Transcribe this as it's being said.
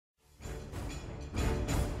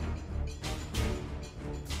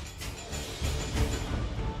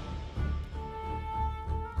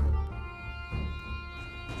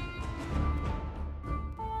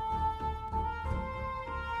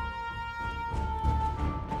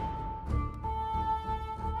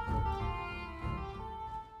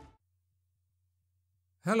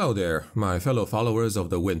Hello there, my fellow followers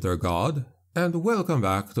of the Winter God, and welcome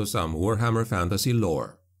back to some Warhammer Fantasy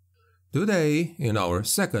lore. Today, in our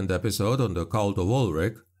second episode on the Cult of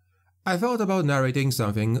Ulric, I thought about narrating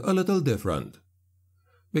something a little different.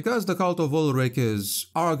 Because the Cult of Ulric is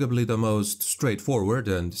arguably the most straightforward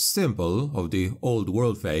and simple of the old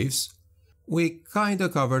world faiths, we kinda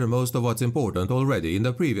covered most of what's important already in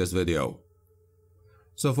the previous video.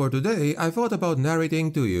 So for today, I thought about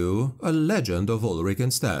narrating to you a legend of Ulric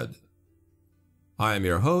instead. I am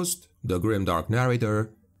your host, the Grimdark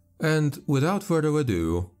Narrator, and without further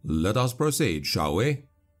ado, let us proceed, shall we?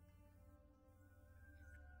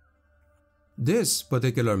 This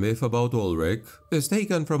particular myth about Ulric is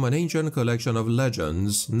taken from an ancient collection of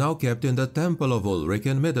legends now kept in the Temple of Ulric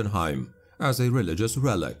in Middenheim as a religious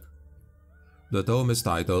relic. The tome is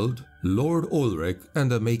titled Lord Ulric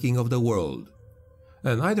and the Making of the World,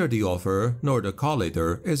 and neither the author nor the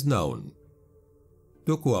collator is known.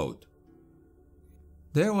 To quote,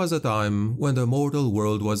 "There was a time when the mortal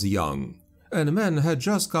world was young, and men had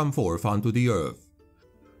just come forth unto the earth.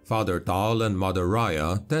 Father Tal and Mother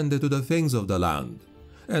Raya tended to the things of the land,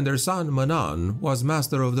 and their son Manan was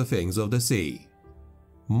master of the things of the sea.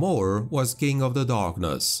 Mor was king of the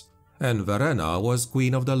darkness, and Verena was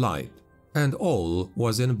queen of the light, and all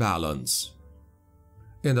was in balance.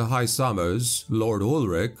 In the high summers, Lord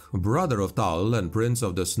Ulric, brother of Tal and prince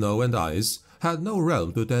of the snow and ice, had no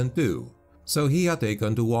realm to tend to, so he had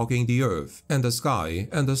taken to walking the earth and the sky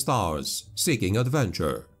and the stars, seeking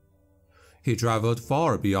adventure. He traveled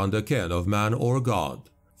far beyond the ken of man or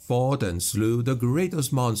god, fought and slew the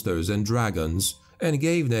greatest monsters and dragons, and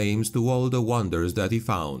gave names to all the wonders that he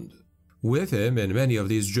found. With him in many of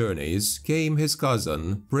these journeys came his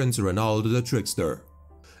cousin, Prince Renald the Trickster,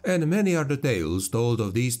 and many are the tales told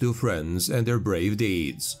of these two friends and their brave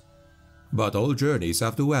deeds. But all journeys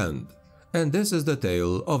have to end, and this is the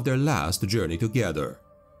tale of their last journey together.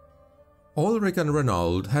 Ulric and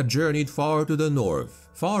Renald had journeyed far to the north,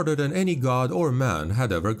 farther than any god or man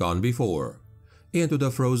had ever gone before, into the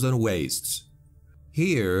frozen wastes.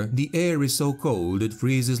 Here, the air is so cold it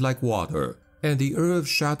freezes like water, and the earth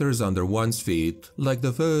shatters under one's feet like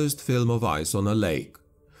the first film of ice on a lake,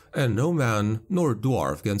 and no man nor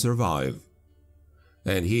dwarf can survive.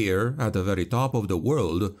 And here, at the very top of the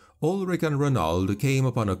world, Ulric and Renald came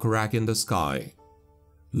upon a crack in the sky.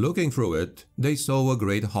 Looking through it, they saw a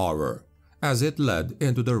great horror, as it led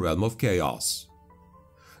into the realm of chaos.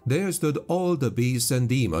 There stood all the beasts and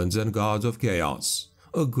demons and gods of chaos,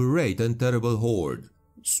 a great and terrible horde,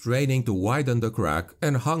 straining to widen the crack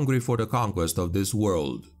and hungry for the conquest of this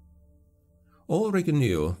world. Ulric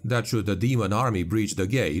knew that should the demon army breach the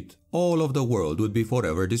gate, all of the world would be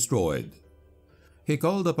forever destroyed. He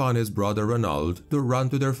called upon his brother Renald to run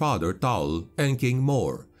to their father Tal and King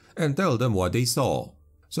Mor and tell them what they saw,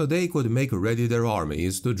 so they could make ready their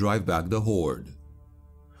armies to drive back the horde.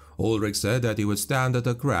 Ulric said that he would stand at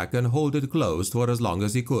the crack and hold it closed for as long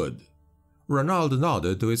as he could. Renald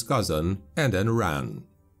nodded to his cousin and then ran.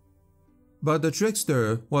 But the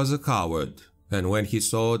trickster was a coward, and when he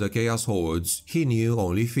saw the chaos hordes, he knew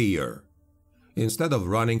only fear. Instead of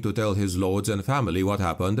running to tell his lords and family what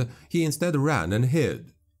happened, he instead ran and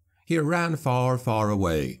hid. He ran far, far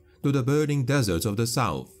away, to the burning deserts of the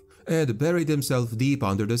south, and buried himself deep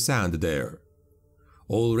under the sand there.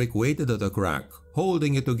 Ulric waited at the crack,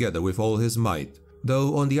 holding it together with all his might,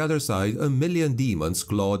 though on the other side 1,000,000 demons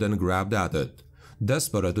clawed and grabbed at it,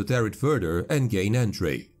 desperate to tear it further and gain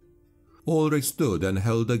entry. Ulric stood and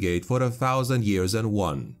held the gate for 1,000 years and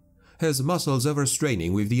one, his muscles ever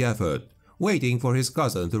straining with the effort, waiting for his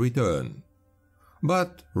cousin to return.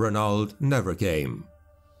 But Renald never came.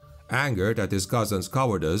 Angered at his cousin's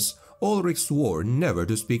cowardice, Ulric swore never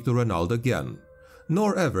to speak to Renald again,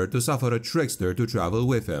 nor ever to suffer a trickster to travel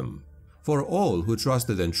with him, for all who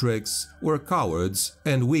trusted in tricks were cowards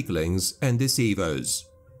and weaklings and deceivers.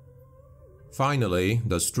 Finally,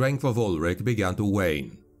 the strength of Ulric began to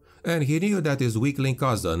wane, and he knew that his weakling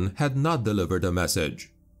cousin had not delivered a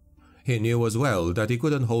message. He knew as well that he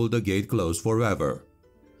couldn't hold the gate closed forever.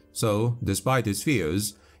 So, despite his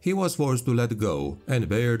fears, he was forced to let go and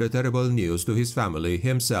bear the terrible news to his family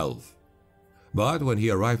himself. But when he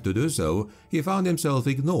arrived to do so, he found himself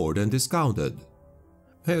ignored and discounted.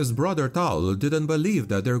 His brother Tal didn't believe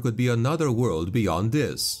that there could be another world beyond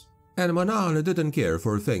this, and Manan didn't care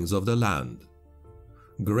for things of the land.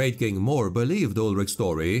 Great King Mor believed Ulric's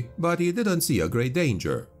story, but he didn't see a great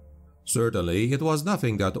danger. Certainly, it was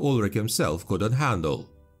nothing that Ulric himself couldn't handle.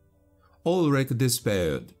 Ulric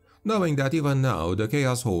despaired, knowing that even now the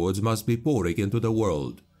Chaos Hordes must be pouring into the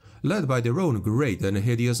world, led by their own great and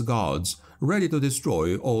hideous gods, ready to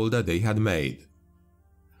destroy all that they had made.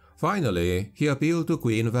 Finally, he appealed to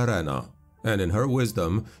Queen Verena, and in her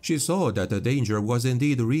wisdom she saw that the danger was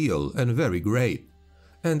indeed real and very great,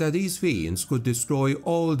 and that these fiends could destroy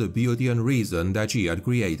all the beauty and reason that she had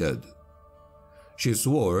created. She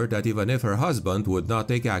swore that even if her husband would not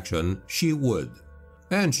take action, she would,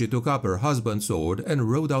 and she took up her husband's sword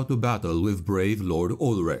and rode out to battle with brave Lord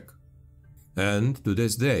Ulric. And to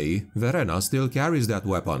this day, Verena still carries that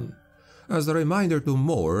weapon, as a reminder to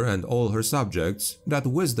Mor and all her subjects that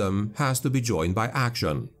wisdom has to be joined by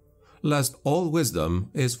action, lest all wisdom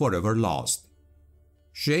is forever lost.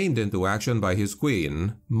 Shamed into action by his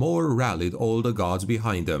queen, Mor rallied all the gods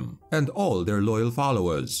behind him and all their loyal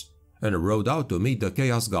followers, and rode out to meet the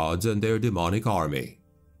Chaos Gods and their demonic army.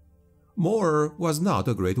 Mor was not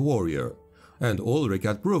a great warrior, and Ulric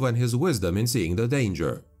had proven his wisdom in seeing the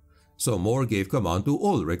danger, so Mor gave command to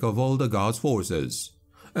Ulric of all the gods' forces,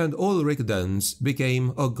 and Ulric thence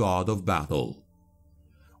became a god of battle.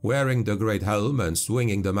 Wearing the great helm and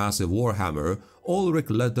swinging the massive warhammer, Ulric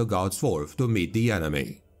led the gods forth to meet the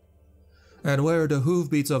enemy. And where the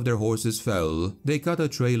hoofbeats of their horses fell, they cut a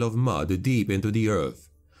trail of mud deep into the earth,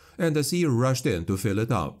 and the sea rushed in to fill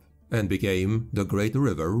it up, and became the great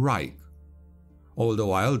river Reich. All the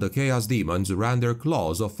while the chaos demons ran their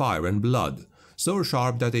claws of fire and blood, so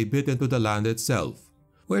sharp that they bit into the land itself,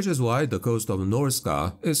 which is why the coast of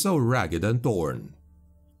Norska is so ragged and torn.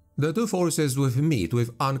 The two forces would meet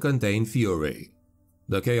with uncontained fury.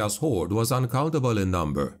 The Chaos Horde was uncountable in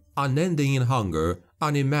number, unending in hunger,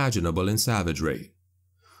 unimaginable in savagery.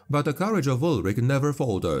 But the courage of Ulric never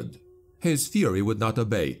faltered. His fury would not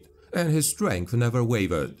abate, and his strength never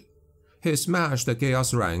wavered. He smashed the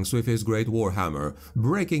Chaos ranks with his great warhammer,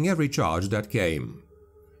 breaking every charge that came.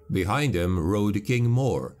 Behind him rode King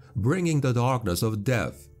Mor, bringing the darkness of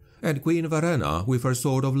death, and Queen Verena with her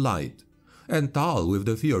sword of light, and Tal with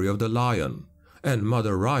the fury of the lion, and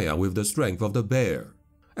Mother Raya with the strength of the bear,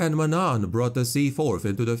 and Manan brought the sea forth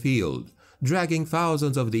into the field, dragging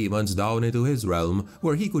thousands of demons down into his realm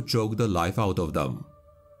where he could choke the life out of them.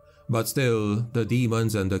 But still, the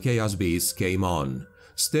demons and the chaos beasts came on.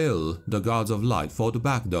 Still, the gods of light fought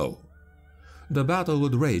back though. The battle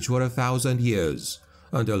would rage for 1,000 years,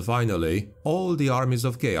 until finally all the armies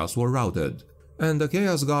of chaos were routed, and the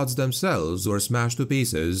chaos gods themselves were smashed to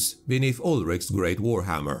pieces beneath Ulric's great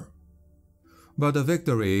warhammer. But the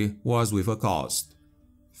victory was with a cost.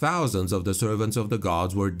 Thousands of the servants of the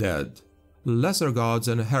gods were dead. Lesser gods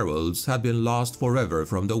and heralds had been lost forever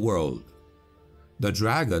from the world. The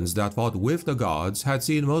dragons that fought with the gods had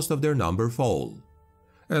seen most of their number fall.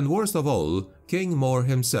 And worst of all, King Mor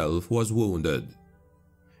himself was wounded.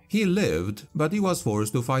 He lived, but he was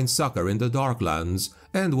forced to find succor in the Darklands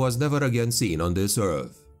and was never again seen on this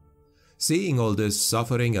earth. Seeing all this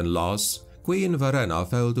suffering and loss, Queen Verena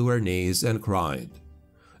fell to her knees and cried.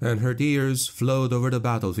 And her tears flowed over the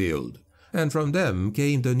battlefield, and from them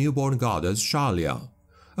came the newborn goddess Shalia,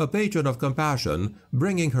 a patron of compassion,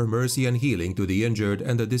 bringing her mercy and healing to the injured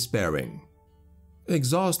and the despairing.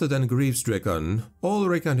 Exhausted and grief-stricken,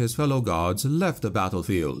 Ulric and his fellow gods left the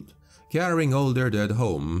battlefield, carrying all their dead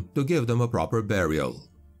home to give them a proper burial.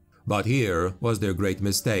 But here was their great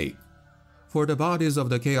mistake, for the bodies of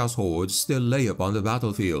the Chaos Hordes still lay upon the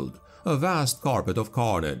battlefield, a vast carpet of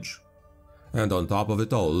carnage. And on top of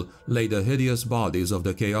it all lay the hideous bodies of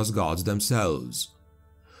the Chaos Gods themselves.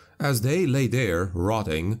 As they lay there,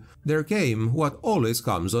 rotting, there came what always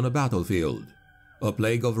comes on a battlefield, a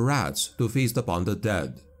plague of rats to feast upon the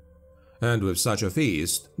dead. And with such a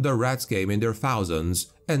feast, the rats came in their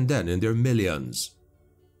thousands, and then in their millions.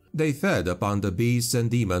 They fed upon the beasts and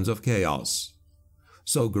demons of chaos.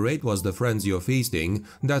 So great was the frenzy of feasting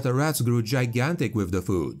that the rats grew gigantic with the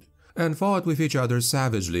food, and fought with each other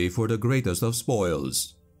savagely for the greatest of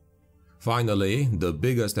spoils. Finally, the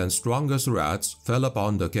biggest and strongest rats fell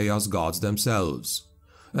upon the Chaos Gods themselves,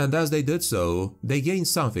 and as they did so, they gained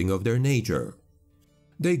something of their nature.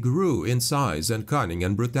 They grew in size and cunning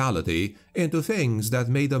and brutality into things that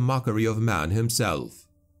made a mockery of man himself.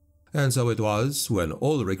 And so it was, when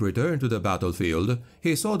Ulric returned to the battlefield,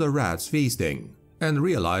 he saw the rats feasting, and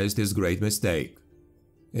realized his great mistake.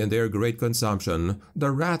 In their great consumption,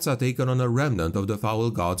 the rats had taken on a remnant of the foul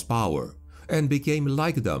gods' power, and became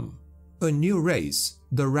like them, a new race,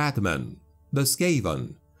 the Ratmen, the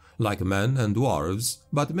Skaven, like men and dwarves,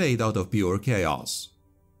 but made out of pure chaos.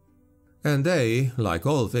 And they, like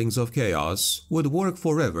all things of chaos, would work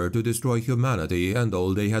forever to destroy humanity and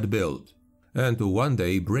all they had built, and to one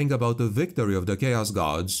day bring about the victory of the Chaos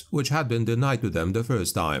Gods which had been denied to them the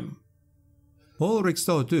first time. Ulric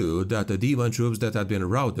saw too that the demon troops that had been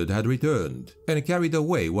routed had returned, and carried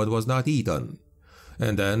away what was not eaten,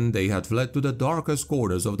 and then they had fled to the darkest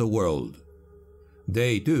corners of the world.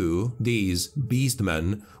 They too, these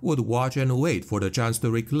beastmen, would watch and wait for the chance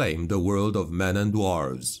to reclaim the world of men and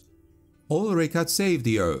dwarves. Ulric had saved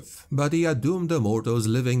the earth, but he had doomed the mortals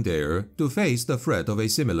living there to face the threat of a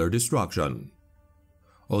similar destruction.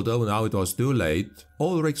 Although now it was too late,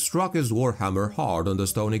 Ulric struck his warhammer hard on the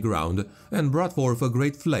stony ground and brought forth a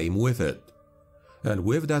great flame with it. And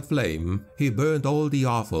with that flame, he burned all the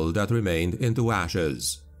offal that remained into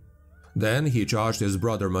ashes. Then he charged his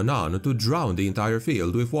brother Manan to drown the entire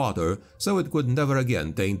field with water so it could never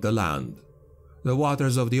again taint the land. The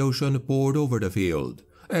waters of the ocean poured over the field,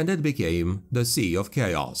 and it became the Sea of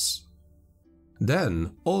Chaos.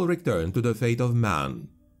 Then Ulric turned to the fate of man.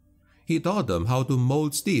 He taught them how to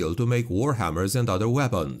mold steel to make warhammers and other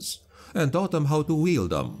weapons, and taught them how to wield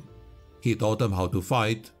them. He taught them how to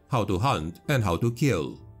fight, how to hunt, and how to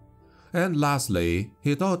kill. And lastly,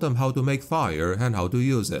 he taught them how to make fire and how to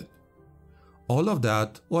use it. All of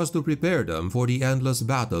that was to prepare them for the endless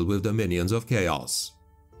battle with the minions of chaos.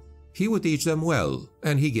 He would teach them well,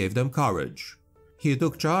 and he gave them courage. He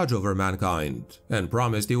took charge over mankind, and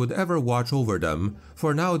promised he would ever watch over them,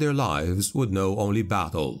 for now their lives would know only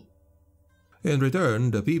battle. In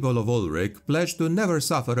return, the people of Ulric pledged to never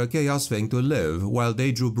suffer a chaos thing to live while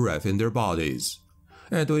they drew breath in their bodies,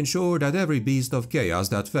 and to ensure that every beast of chaos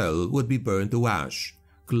that fell would be burned to ash,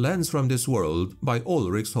 cleansed from this world by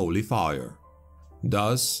Ulric's holy fire.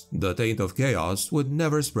 Thus, the taint of chaos would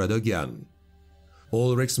never spread again.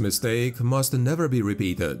 Ulric's mistake must never be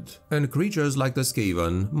repeated, and creatures like the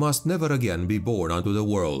Skaven must never again be born onto the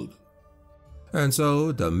world. And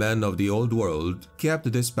so the men of the old world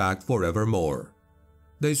kept this pact forevermore.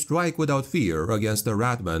 They strike without fear against the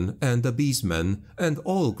Ratmen and the Beastmen and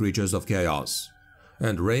all creatures of chaos,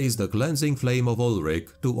 and raise the cleansing flame of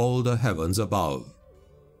Ulric to all the heavens above.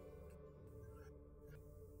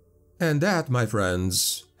 And that, my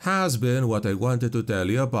friends, has been what I wanted to tell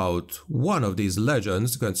you about one of these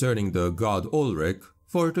legends concerning the god Ulric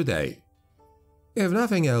for today. If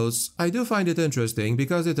nothing else, I do find it interesting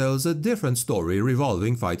because it tells a different story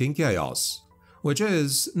revolving fighting chaos, which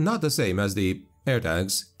is not the same as the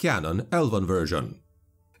AirTags canon Elven version.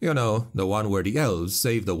 You know, the one where the elves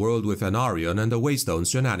save the world with Anarion and the Waystone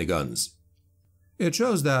shenanigans. It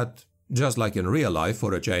shows that, just like in real life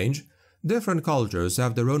for a change, different cultures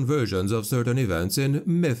have their own versions of certain events in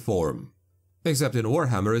myth form. Except in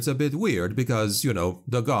Warhammer it's a bit weird because, you know,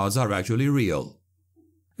 the gods are actually real.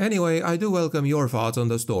 Anyway, I do welcome your thoughts on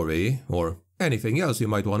the story, or anything else you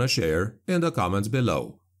might want to share, in the comments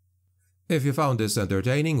below. If you found this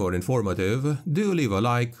entertaining or informative, do leave a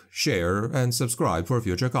like, share, and subscribe for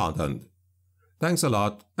future content. Thanks a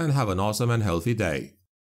lot, and have an awesome and healthy day.